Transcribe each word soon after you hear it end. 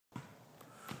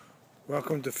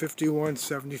Welcome to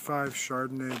 5175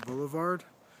 Chardonnay Boulevard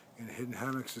in Hidden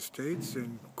Hammocks Estates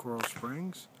in Coral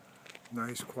Springs.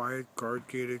 Nice, quiet,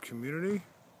 guard-gated community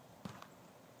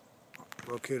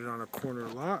located on a corner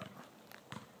lot.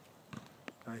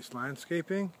 Nice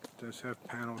landscaping. It does have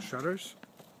panel shutters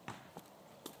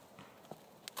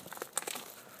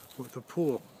with a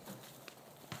pool.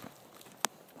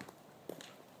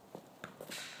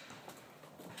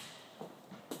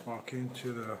 Walk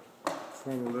into the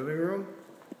formal living room.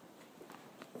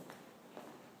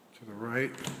 To the right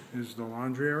is the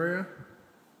laundry area.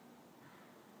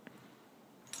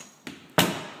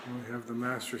 And we have the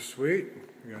master suite.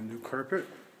 We got new carpet.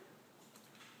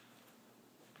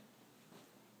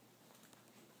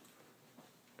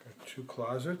 Got two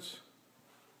closets.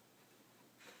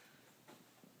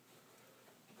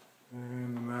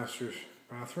 And the master's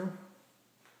bathroom.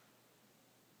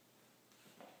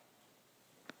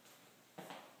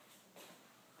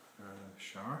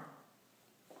 Shower.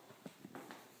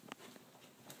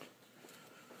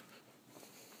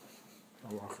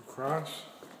 I'll walk across.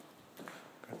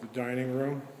 Got the dining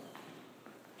room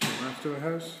to the left of the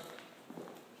house.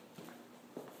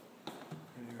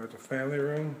 And you got the family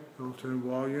room, built-in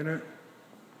wall unit.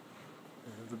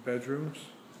 You have the bedrooms.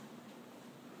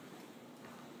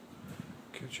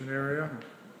 Kitchen area.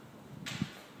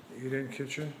 Eat-in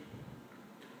kitchen.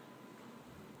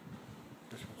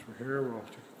 Once we're here, we'll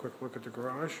take a quick look at the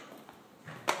garage.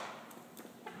 There's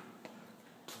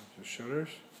the shutters.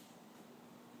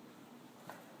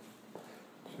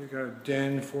 So you got a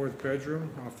den, fourth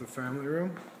bedroom off the family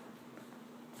room.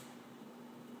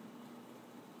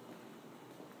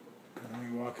 And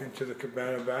then you walk into the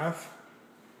cabana bath.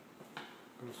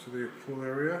 Goes to the pool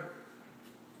area.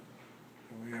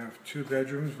 And we have two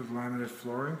bedrooms with laminate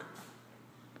flooring.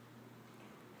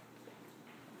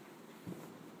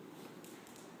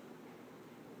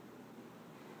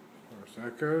 As far as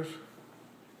that goes,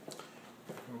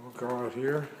 and we'll go out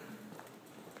here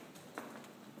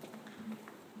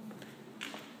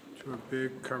to a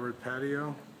big covered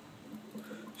patio,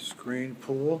 screened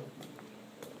pool,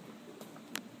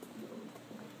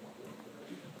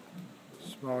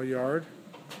 small yard,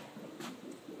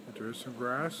 there is some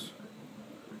grass,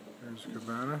 there's a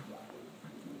cabana.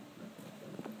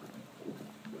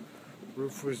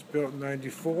 Roof was built in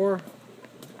 '94,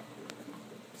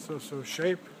 so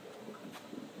shape.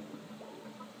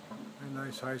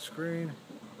 Nice high screen,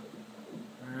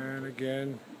 and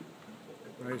again,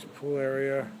 nice pool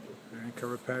area and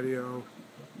covered patio.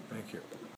 Thank you.